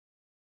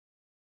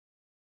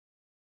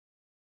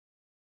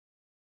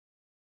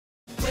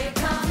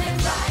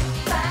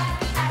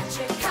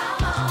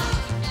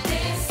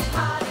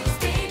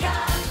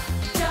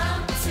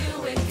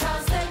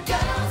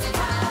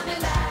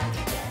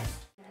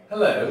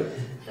Hello.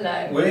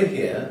 Hello. We're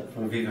here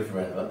from Viva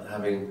Forever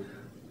having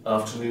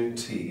afternoon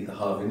tea, the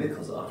Harvey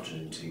Nichols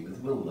afternoon tea with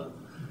Wilma.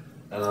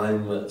 And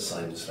I'm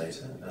Simon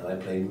Slater, and I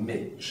play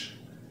Mitch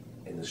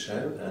in the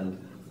show,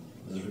 and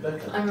there's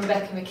Rebecca. I'm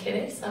Rebecca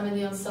McInnes, I'm in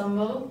the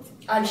ensemble.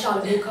 I'm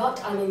Charlotte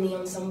Woolcott, I'm in the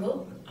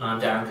ensemble.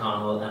 I'm Darren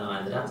Carnival and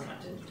I'm the dance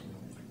captain.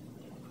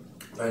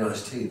 Very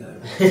nice tea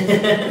though.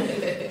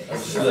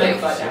 It's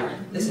made by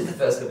Darren. This is the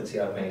first cup of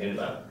tea I've made in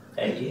about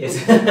 8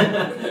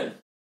 years.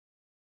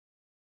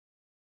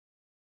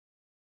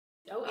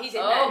 Oh, he's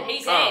in there,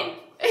 he's in.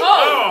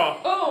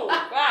 Oh,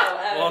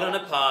 wow. One and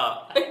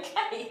apart.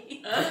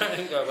 Okay.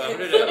 Didn't go well,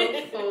 did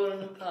it?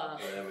 Fallen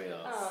apart. There we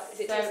are. Oh, is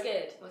it taste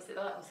good? What's it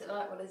like? What's it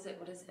like? What is it?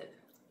 What is it?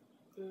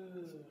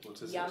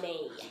 What is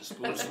Yummy. it?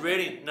 It's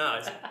really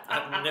nice. I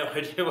have no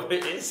idea what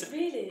it is.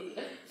 Really?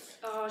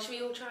 Oh, should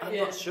we all try I'm it?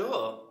 not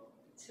sure.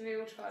 Should we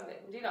all try a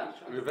bit? Would you like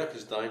to try it?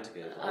 Rebecca's dying to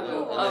get it.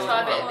 I'll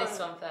try a bit of this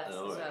one first as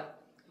Oh, right. well.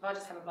 If I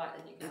just have a bite,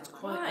 then you can. It's have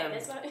quite. Right,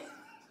 there's like...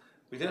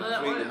 We don't I have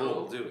to don't eat them want it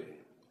all, all. do we?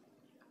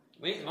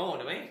 We eat them all,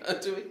 do we?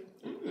 Do we?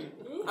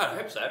 I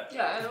hope so.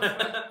 Yeah, I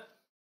know.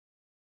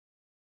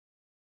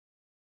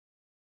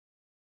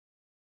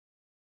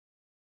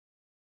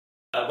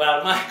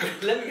 Well,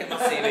 let me get my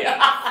CV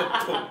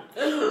out.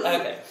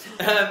 Okay.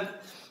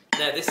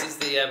 No, this is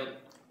the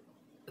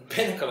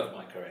pinnacle of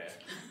my career.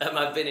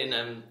 I've been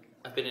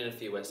in a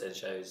few West End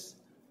shows.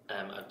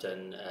 I've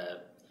done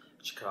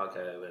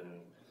Chicago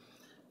and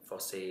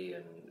Fosse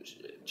and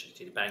Chitty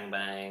Chitty Bang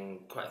Bang.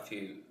 Quite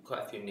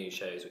a few new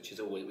shows, which is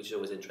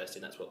always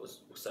interesting. That's what was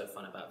so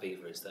fun about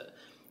Viva, is that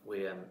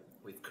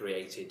we've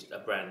created a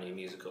brand new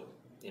musical.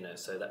 You know,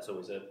 so that's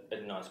always a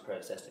nice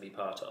process to be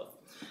part of,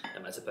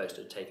 as opposed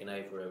to taking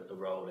over a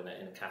role in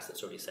a cast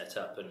that's already set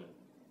up and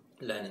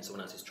learning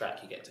someone else's track.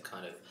 You get to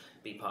kind of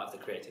be part of the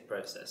creative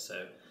process.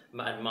 So,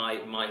 my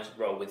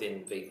role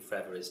within Viva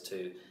Forever is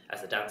to,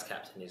 as the dance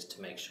captain, is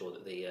to make sure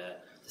that the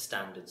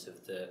standards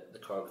of the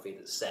choreography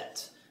that's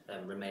set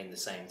remain the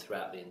same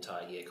throughout the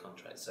entire year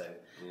contract. So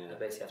I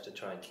basically have to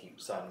try and keep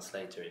Simon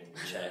Slater in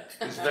check.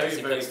 It's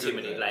very, very too good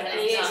many though. layouts.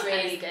 He is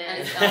really good. And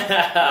it's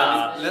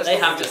Let's They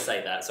not have to forget-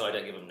 say that, so I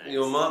don't give them names.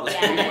 You're marvellous.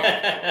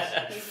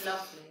 He's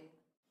lovely.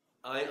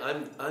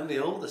 I'm the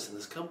oldest in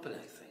this company,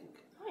 I think.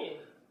 Are you?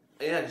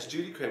 Yeah, because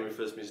Judy Crane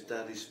refers to me as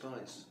Daddy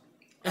Spice.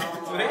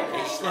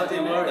 Really? Slightly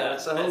worried.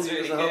 That's a whole, That's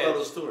really it's a whole good.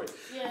 other story.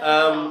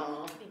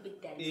 Yeah. Big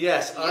dent.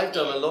 Yes, I've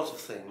done a lot of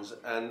things,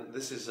 and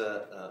this is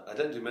I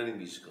don't do many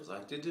musicals. I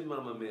did do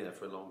Mamma Mia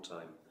for a long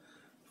time,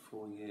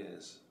 4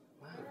 years.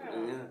 Wow.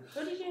 Yeah.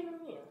 What did you do in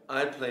Romania?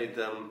 I played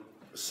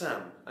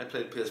Sam. I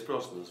played Pierce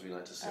Brosnan, as we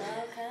like to say.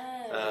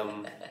 Okay.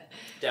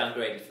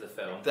 Downgraded for the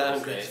film.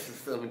 Downgraded for the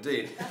film,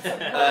 indeed.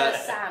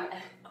 Sam.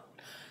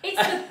 It's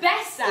the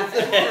best Sam.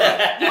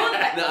 You're the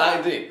best. No,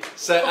 I do.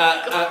 So,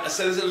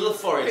 so there's a little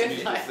foray to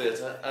musical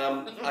theatre.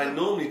 I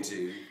normally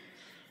do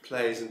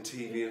plays and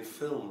TV and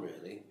film,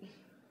 really.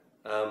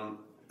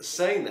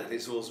 Saying that,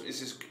 it's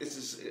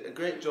a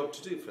great job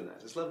to do for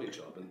that. It's a lovely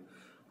job, and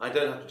I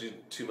don't have to do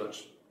too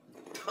much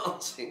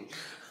dancing.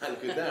 I'm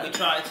good at We that.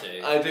 try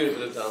to. I do a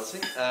bit of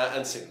dancing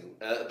and singing,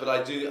 but I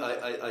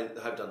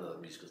have done other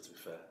musicals, to be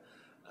fair.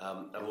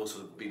 I've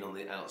also been on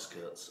the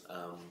outskirts,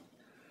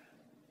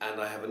 and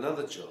I have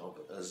another job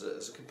as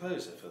a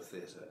composer for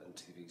theatre and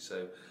TV,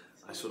 so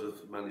I sort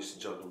of managed to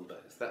juggle them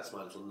both. That's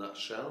my little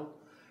nutshell,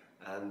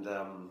 and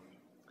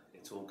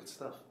it's all good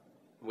stuff.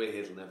 We're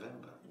here till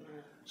November.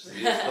 Which is a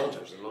year's contract,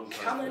 which is a long time.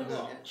 Come and for us.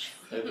 watch.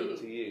 Over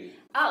to you.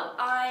 Oh,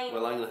 I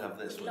Well, I'm going to have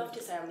this would one. love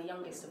to say I'm the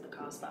youngest of the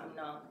cast, but I'm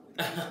not.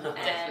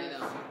 Definitely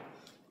not.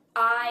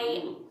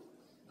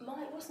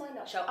 What's my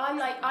nutshell?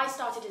 I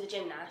started as a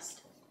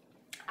gymnast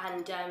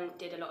and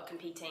did a lot of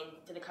competing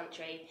for the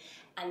country,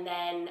 and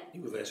then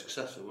You were very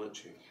successful,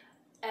 weren't you?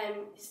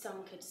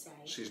 some could say.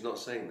 She's not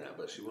saying that,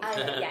 but she was.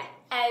 Yeah.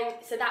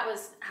 So that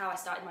was how I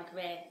started my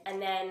career,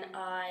 and then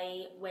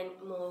I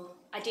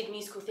did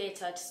musical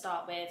theatre to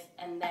start with,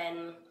 and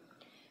then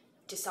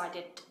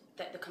decided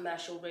that the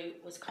commercial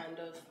route was kind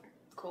of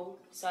cool.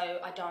 So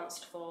I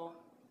danced for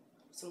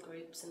some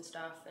groups and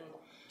stuff, and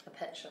A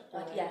Pet Shop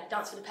Boy.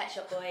 danced for the Pet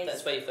Shop Boys.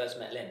 That's where you first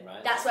met Lynn,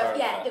 right? That's where,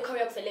 Choreographer. the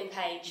choreographer Lynn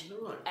Page.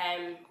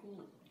 Right.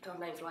 I've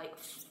known for like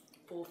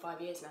 4 or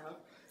 5 years now.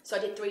 So I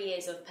did 3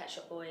 years of Pet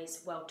Shop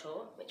Boys World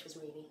Tour, which was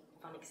really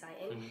fun,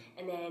 exciting.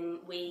 And then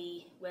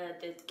we were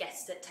the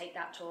guests at Take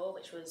That Tour,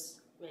 which was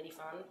really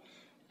fun.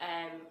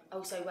 I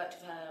also worked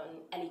with her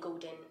on Ellie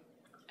Goulding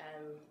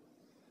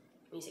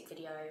music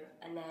video,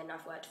 and then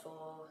I've worked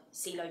for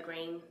CeeLo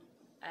Green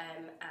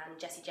and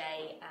Jessie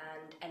J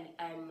and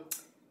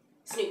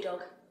Snoop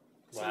Dogg.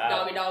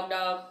 Wow. Snoop Dogg.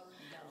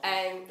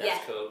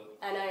 That's cool.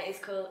 I know, it's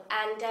cool.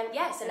 And so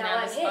And now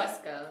I'm the here. Spice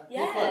Girl.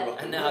 Yeah.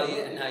 And now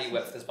you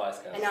work for the Spice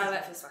Girls. And now I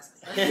work for the Spice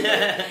Girls.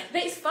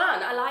 But it's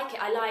fun. I like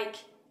it. I like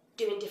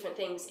doing different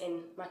things in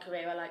my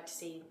career. I like to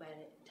see where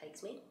it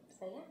takes me.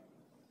 So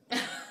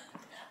yeah.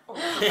 All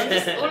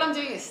I'm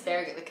doing is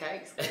staring at the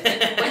cakes. When's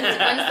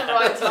the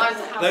right time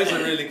to have Those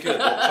them? are really good.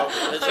 The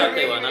chocolate. The chocolate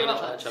really, one. really I'm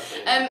want going to that. try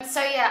the chocolate one.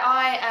 So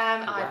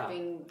yeah, Wow. I've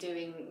been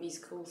doing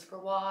musicals for a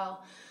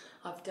while.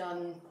 I've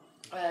done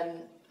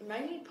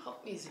Mainly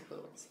pop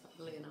musicals,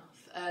 funnily enough.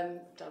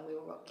 Done We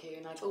Will Rock You,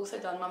 and I've also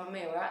done Mamma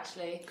Mia.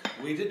 Actually,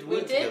 We did we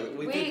work together.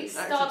 We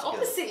started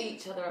opposite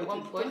each other at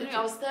one point. Didn't we?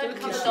 I was third Did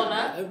cover you?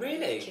 Donna. Oh,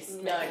 really?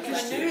 No,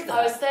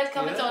 I was third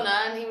cover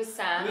Donna, and he was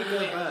Sam. We go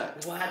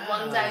back. Wow. Had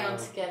one day on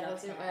together,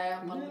 didn't we?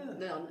 Yeah.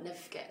 No, I'll never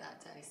forget that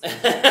day.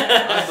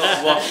 I've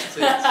not watched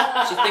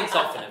it. She thinks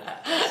often of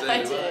that. So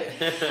I do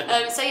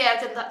do. So yeah,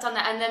 I've done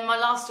that, and then my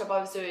last job I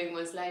was doing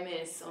was Les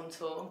Mis on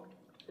tour,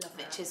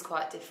 which is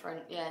quite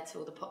different, to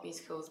all the pop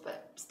musicals,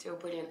 but still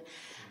brilliant.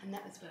 And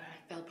that was where I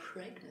fell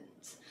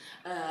pregnant.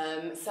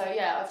 So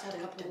yeah, I've had a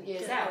couple of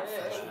years out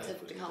to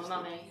become a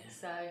mummy.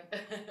 So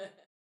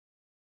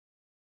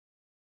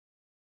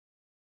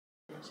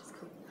she's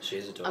cool.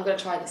 She's adorable. I'm going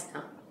to try this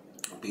now.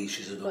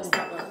 She's What's adorable.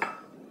 that one?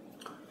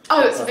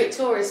 Oh, it's a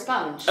Victoria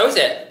sponge. Oh, is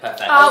it?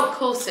 Perfect. Oh, of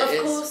course it is.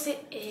 Of course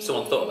it is.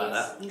 Someone thought about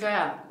that.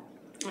 Yeah,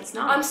 it's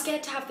nice. I'm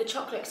scared to have the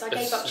chocolate because I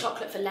gave up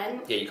chocolate for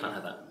Lent. Yeah, you can't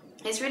have that.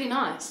 It's really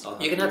nice.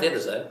 You can have the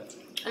others though.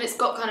 And it's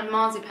got kind of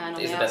marzipan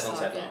on It's the the best one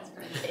outside. so far.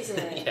 Yeah, it's very nice. Isn't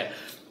it? Yeah.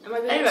 Am I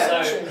being Anyway.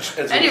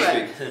 social?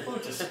 Anyway.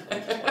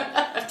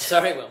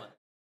 Sorry, Wilma.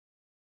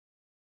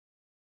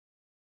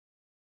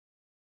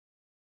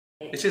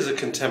 It is a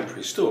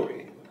contemporary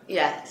story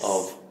Yes.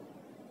 of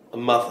a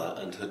mother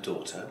and her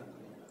daughter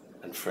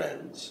and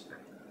friends,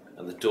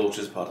 and the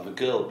daughter is part of a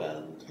girl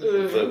band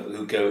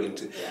who go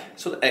into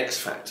sort of X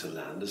Factor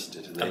land, isn't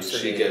it? And then she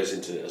Absolutely. goes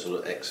into a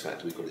sort of X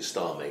Factor. We call it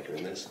Star Maker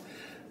in this,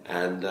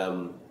 and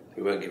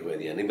we won't give away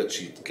the ending, but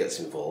she gets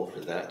involved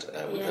with that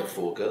with her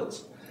 4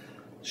 girls.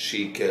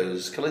 She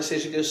goes. Can I say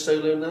she goes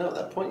solo now at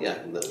that point? Yeah.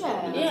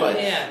 Fine.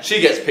 Yeah.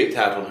 She gets picked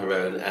out on her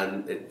own,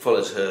 and it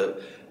follows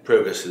her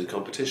progress through the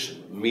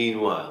competition.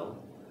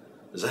 Meanwhile,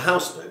 there's a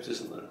houseboat,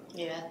 isn't there?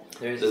 Yeah.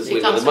 There's She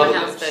where comes the from a mother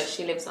houseboat. lives.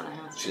 She lives on a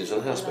houseboat. She lives on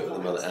a houseboat with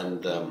her mother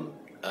and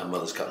her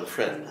mother's couple of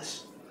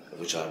friends, of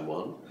which I'm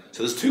one.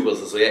 So there's 2 worlds.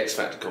 There's the X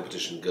Factor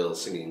competition girl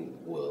singing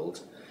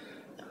world.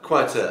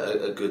 Quite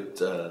a good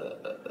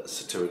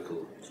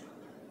satirical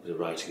bit of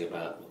writing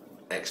about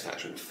X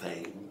Factor and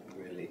fame,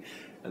 really.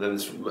 And then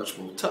there's a much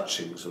more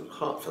touching, sort of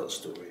heartfelt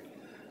story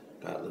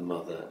about the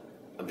mother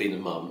and being a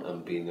mum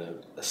and being a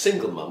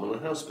single mum on a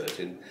houseboat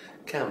in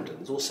Camden.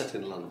 It's all set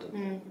in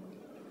London.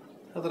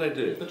 How did I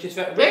do? Which is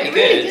very, Really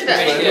really good, good.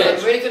 actually. Really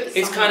good. Really good.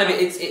 It's kind of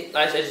as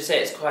you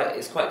say, it's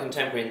quite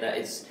contemporary in that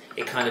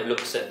it kind of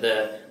looks at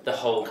the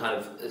whole kind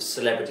of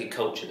celebrity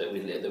culture that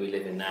we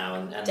live in now,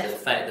 and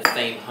the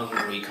fame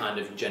hungry kind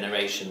of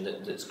generation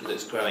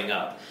that's growing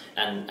up,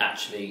 and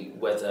actually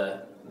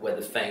whether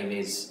fame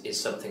is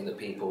something that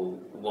people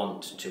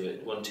want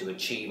to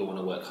achieve or want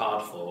to work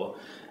hard for,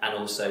 and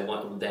also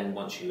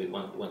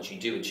once you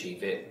do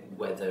achieve it,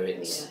 whether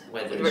it's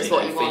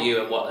what you for want.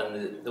 you and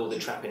all the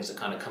trappings that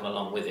kind of come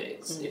along with it.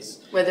 It's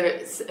whether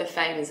it's a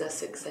fame is a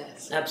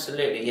success.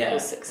 absolutely, yeah. Or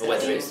success. Or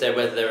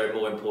whether there are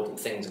more important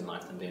things in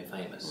life than being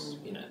famous,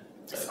 you know.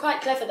 So. It's quite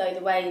clever though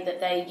the way that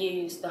they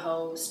use the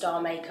whole Star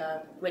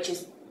Maker, which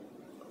is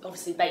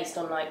obviously based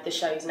on like the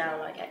shows now,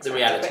 like X The Factor,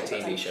 reality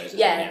Britain's TV Got shows,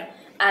 Talent. isn't it?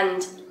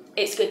 And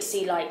it's good to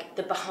see like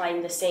the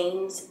behind the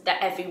scenes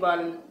that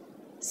everyone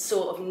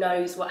sort of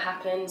knows what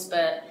happens,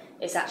 but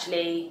it's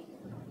actually,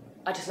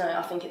 I just know,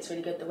 I think it's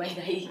really good the way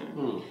they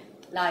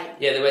like.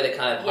 Yeah, the way they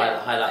kind of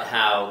highlight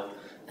how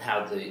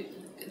the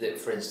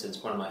for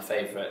instance, one of my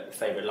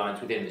favourite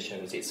lines within the show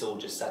is "It's all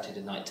just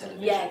Saturday night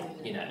television." Yeah.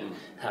 You know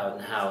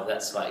how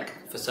that's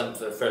like for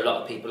a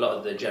lot of people, a lot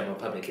of the general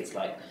public, it's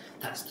like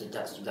that's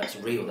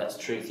real, that's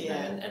truth, you know,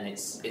 and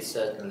it's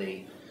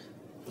certainly.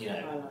 You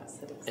know,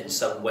 in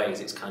some ways,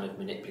 it's kind of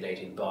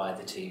manipulated by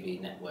the TV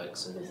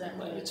networks and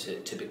whatever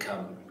to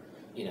become,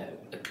 you know,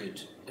 a good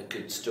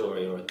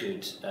story or a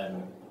good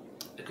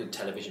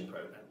television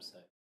program. So.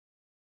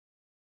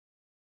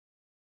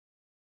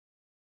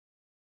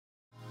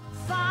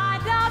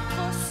 Find out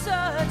for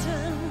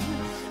certain,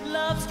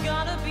 love's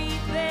gotta be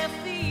there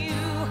for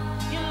you.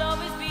 You'll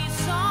always be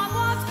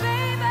someone's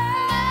baby.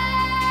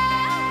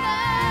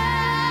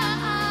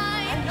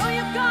 I know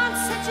you're gone,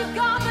 said you're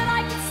gone, but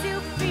I can still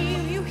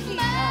feel you here.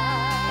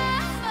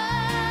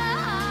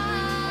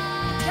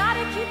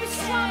 Gotta keep it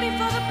strong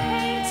before the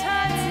pain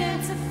turns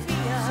into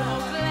fear. So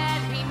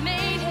glad we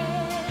made it.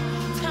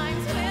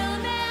 Times will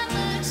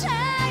never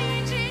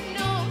change it.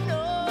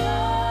 No.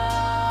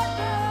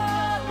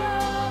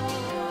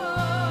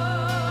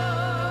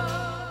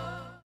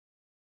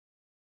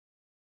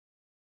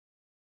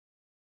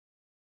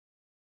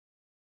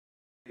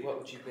 What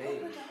would you be?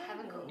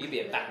 You'd be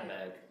a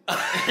Battenberg.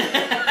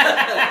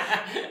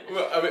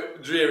 Well, a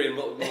bit dreary and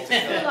multicolored.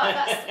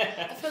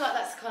 I feel like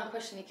that's the kind of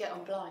question you get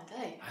on Blind,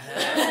 eh?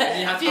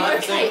 You have to You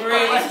find something okay?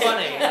 really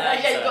funny.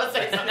 Yeah, you've got to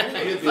say something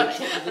really You'd be a funny.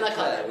 chocolate And I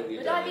eclair, can't. wouldn't you,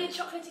 Would I be a darling?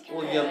 chocolate eclair?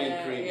 All yummy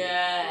and creamy.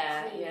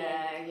 Yeah. Would I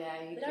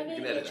You be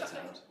can a edit that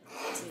chocolate? out. I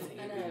think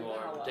I you'd be know, more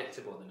how well.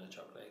 predictable than a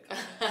chocolate. I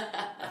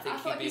think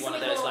thought you'd be it'd be one of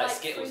something those more, like like,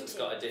 Skittles that's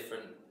fruity. got a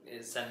different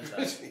centre.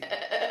 I think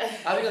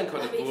I'm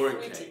quite a That'd be boring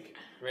fruity. cake.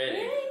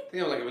 Really? I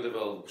think I'm like a bit of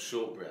old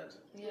shortbread.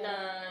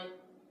 No.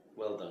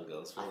 Well done,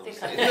 girls. I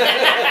think Well I'd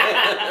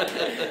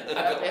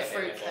done. be a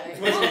fruitcake.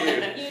 What are you?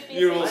 You'd be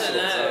You're all a sorts, I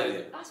don't know. aren't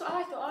you? That's what I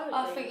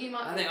think you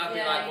might. I think I'd be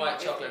Yeah, like you white might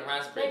be chocolate and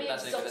raspberry, maybe but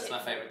that's only 'cause exotic.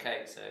 that's my favourite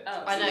cake. So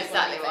Oh. I know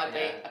exactly what I'd be.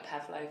 Yeah. A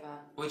pavlova.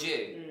 Would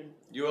you?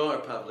 You are a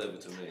pavlova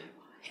to me.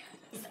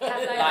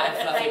 Pavlova, Like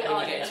a fluffy they when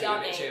are you get into a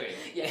yummy. bit chewy.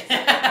 Yeah. They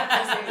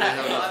That's exactly have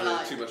what I enough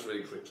like. too much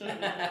really quickly.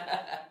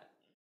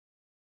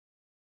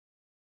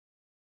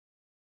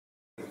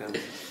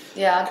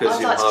 Yeah, I'd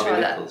Courtesy like of to try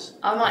Harvey that. Nichols.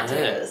 I might do it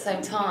Yeah. at the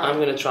same time. I'm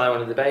going to try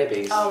one of the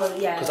babies. Oh, well,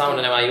 yeah. Because I want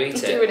to know how you eat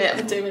I'm it. doing it.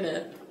 I'm doing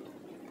it.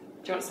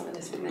 Do you want some of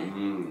this with me?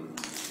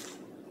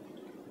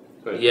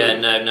 Very Yeah,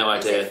 good. no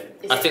idea.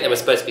 is I it think they were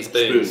supposed to be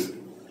spoons.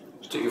 Spoon.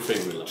 Stick your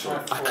finger in it.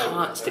 I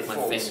can't stick my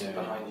finger.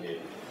 behind you.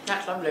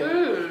 That's lovely.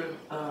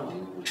 Oh.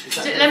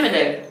 Is it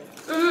lemony?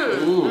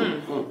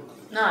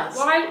 Nice.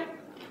 Why?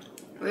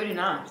 Really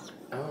nice.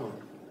 Oh.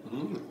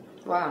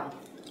 Wow.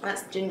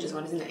 That's Ginger's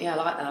one, isn't it? Yeah, I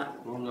like that.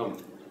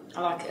 I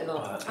like it a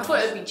lot. I thought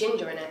it would be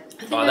ginger in it.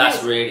 I think Oh, there that's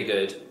is. really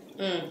good.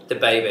 The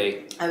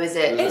baby. Oh, is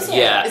it? Is it?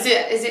 Yeah. Is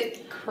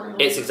it cream?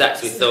 It's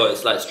exactly thought.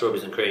 It's like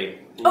strawberries and cream.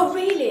 Oh,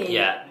 really?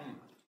 Yeah.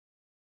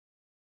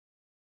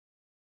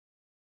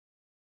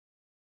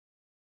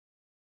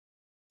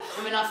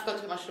 I mean, I forgot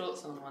to put my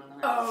shorts on one night.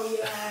 Oh,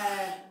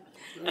 yeah.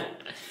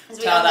 As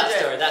we Tell that underdress-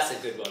 story. That's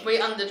a good one. We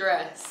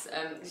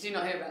underdress. Did you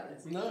not hear about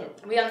this? No.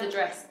 We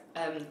underdress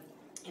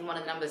in one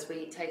of the numbers.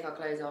 We take our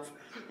clothes off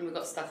and we've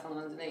got stuff on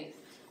underneath.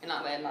 And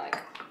like we're like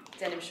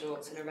denim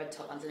shorts and a red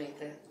top underneath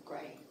the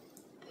grey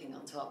thing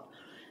on top.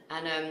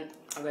 And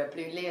I wear a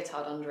blue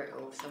leotard under it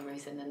all for some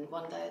reason. And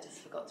one day I just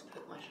forgot to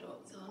put my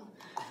shorts on.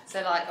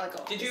 So like I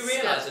got. Did you this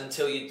realise skirt-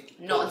 until you?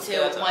 Not pulled the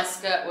until skirt my up?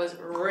 skirt was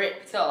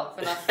ripped off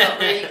and I felt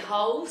really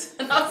cold.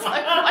 And I was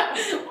like, why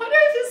do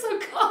I feel so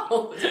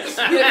cold? Looked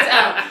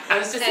down, I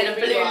was just in a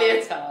blue Everyone.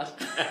 leotard.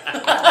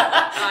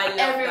 I love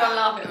Everyone that.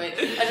 laughing at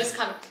me. I just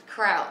kind of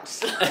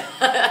crouched.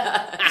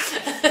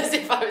 As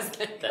if I was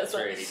That's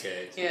really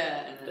good.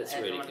 Yeah. And That's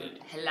really everyone- good.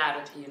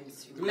 Hilarity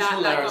ensued. There was That got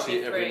me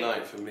hilarity every through.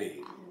 night for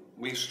me.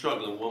 We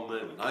struggle in one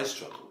moment. I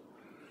struggle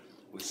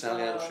with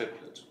Sally Ann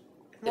Triplet.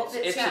 What It's-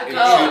 bit's it's- that? it's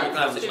Oh, two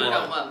becomes two one.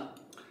 become one.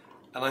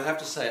 And I have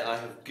to say, I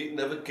have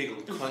never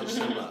giggled quite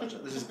so much.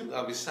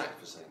 I'll be sacked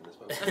for saying this,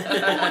 but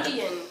The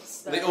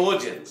audience. the though,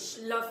 audience,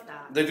 love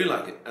that. they do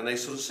like it, and they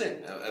sort of sing,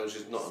 which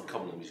is not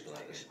uncommon in a musical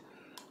like this.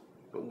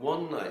 But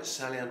one night,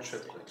 Sally Ann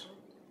Triplet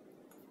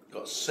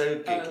got so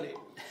giggly.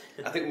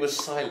 I think we were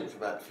silent for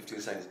about 15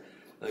 seconds.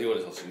 Now, the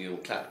audience obviously all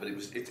clapped, but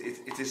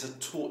it is a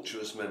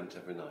torturous moment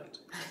every night.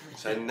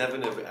 So I never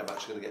know if I'm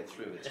actually going to get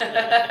through it.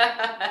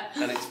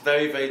 And it's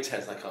very, very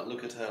tense. I can't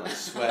look at her, and I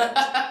sweat,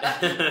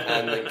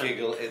 and I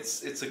giggle.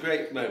 It's a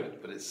great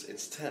moment, but it's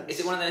tense. Is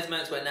it one of those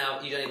moments where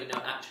now you don't even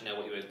actually know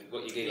what you're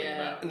giggling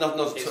Yeah. about?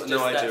 Not It's no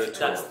just idea that's,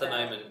 at all. That's the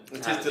moment.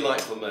 It is a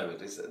delightful moment.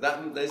 Those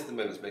are the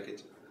moments make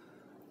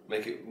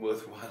it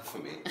worthwhile for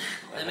me.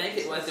 They make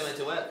it worth going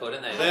to work for,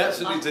 don't they? They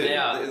absolutely do. They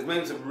are. There's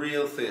moments of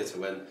real theatre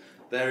when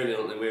they're in it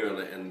and we're on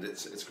it, and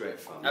it's great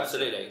fun.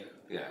 Absolutely.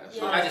 Yeah.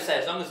 Yeah. I just say,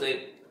 as long as the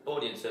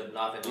audience are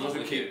laughing, As long as we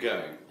with keep you,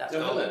 going. that's Oh,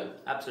 golden. hello.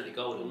 Absolutely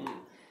golden.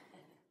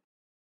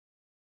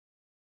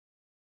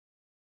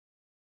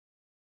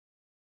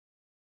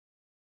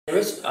 There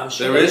is, I'm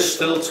sure There is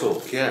still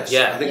talk, yes.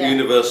 Yeah. I think Yeah.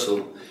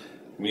 Universal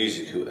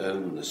Music, who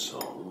own the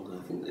song,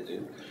 I think they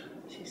do,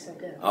 She's so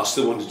good. are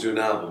still wanting to do an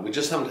album. We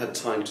just haven't had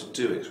time to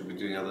do it. We'll be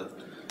doing other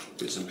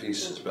bits and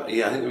pieces. But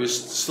yeah, I think there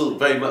is still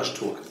very much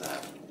talk of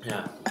that.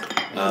 Yeah.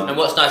 And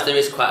what's nice, there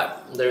is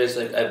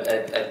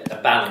a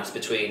balance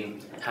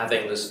between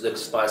having the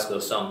Spice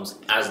Girls songs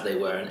as they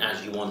were and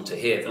as you want to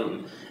hear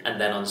them,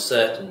 and then on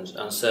certain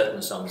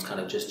songs, kind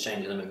of just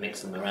changing them and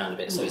mixing them around a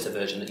bit, so it's a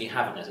version that you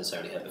haven't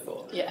necessarily heard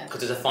before. Yeah. Because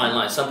there's a fine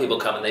line. Some people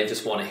come and they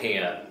just want to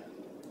hear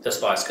the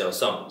Spice Girls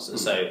songs, and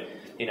so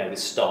with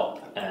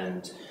Stop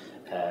and.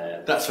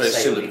 That's very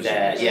Say similar, We'll Be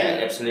There. isn't it?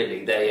 Yeah,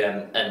 absolutely. They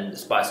and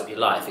Spice Up Your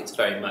Life. It's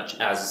very much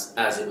as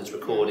it was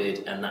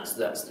recorded, and that's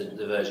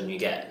the version you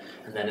get.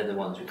 And then other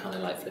ones we kind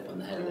of like flip on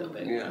the head a little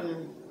bit. Yeah.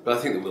 But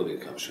I think there will be a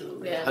couple.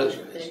 Sure. Yeah.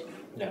 Hopefully there is.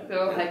 No, We're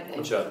all I'm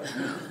hoping. sure.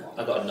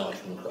 I got a nod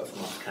from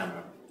off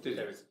camera. There is.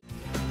 Colours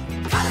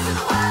in the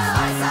world,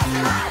 I suck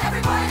your life.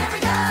 Every boy and every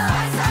girl,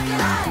 I suck your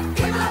life.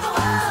 People of the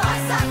world, I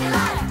suck your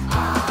life.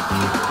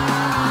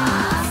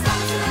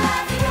 Step into the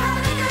left if you're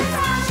having a good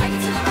time. Shake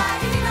it to the right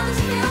if you know that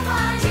you feel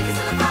fine. Shake it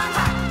to the front,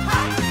 hop,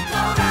 hop,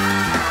 go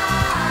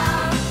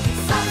round.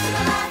 Step to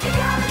the left if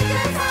you're having a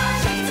good time.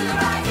 Shake it to the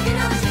right if you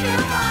know that you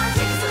feel fine.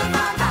 Shake it to the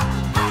front, hop,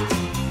 hop,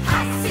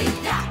 I see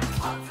that.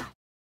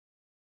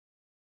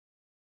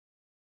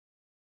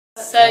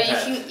 So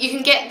you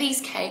can get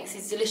these cakes,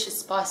 these delicious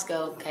Spice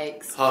Girl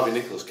cakes, Harvey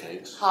Nichols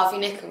cakes. Harvey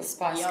Nichols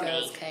Spice Yummy.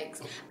 Girls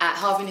cakes, at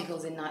Harvey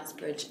Nichols in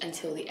Knightsbridge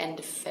until the end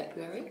of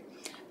February.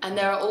 And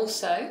there are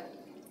also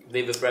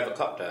Viva Forever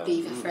cocktails.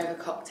 Viva Forever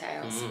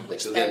cocktails,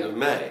 which Till the end of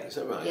May, is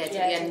that right? yeah, to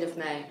Yeah, the to- end of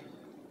May.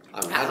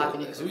 I've At had Harvey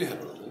one of those. Nichols. Have you had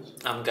one of those?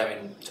 I'm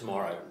going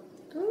tomorrow.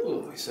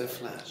 Oh, you're so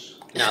flash.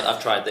 Now that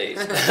I've tried these.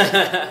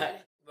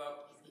 Well,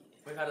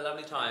 we've had a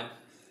lovely time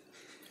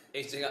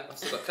eating up. I've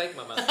still got cake in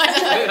my mouth. We've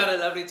had a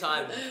lovely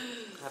time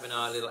having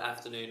our little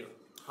afternoon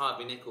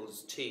Harvey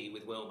Nichols tea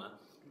with Wilma.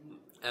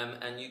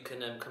 And you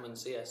can come and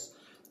see us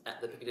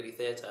at the Piccadilly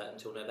Theatre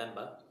until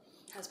November.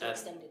 Has been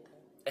extended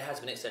though. It has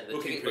been extended. The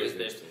Booking ticket period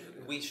price is bid.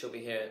 extended. We shall be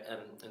here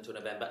until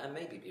November and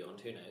maybe beyond.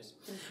 Who knows?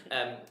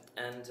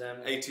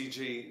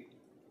 ATG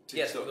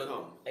yes,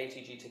 tickets.com.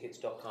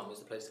 ATGtickets.com is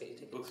the place to get your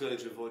tickets. Book early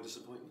to avoid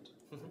disappointment.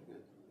 Mhm. Yeah.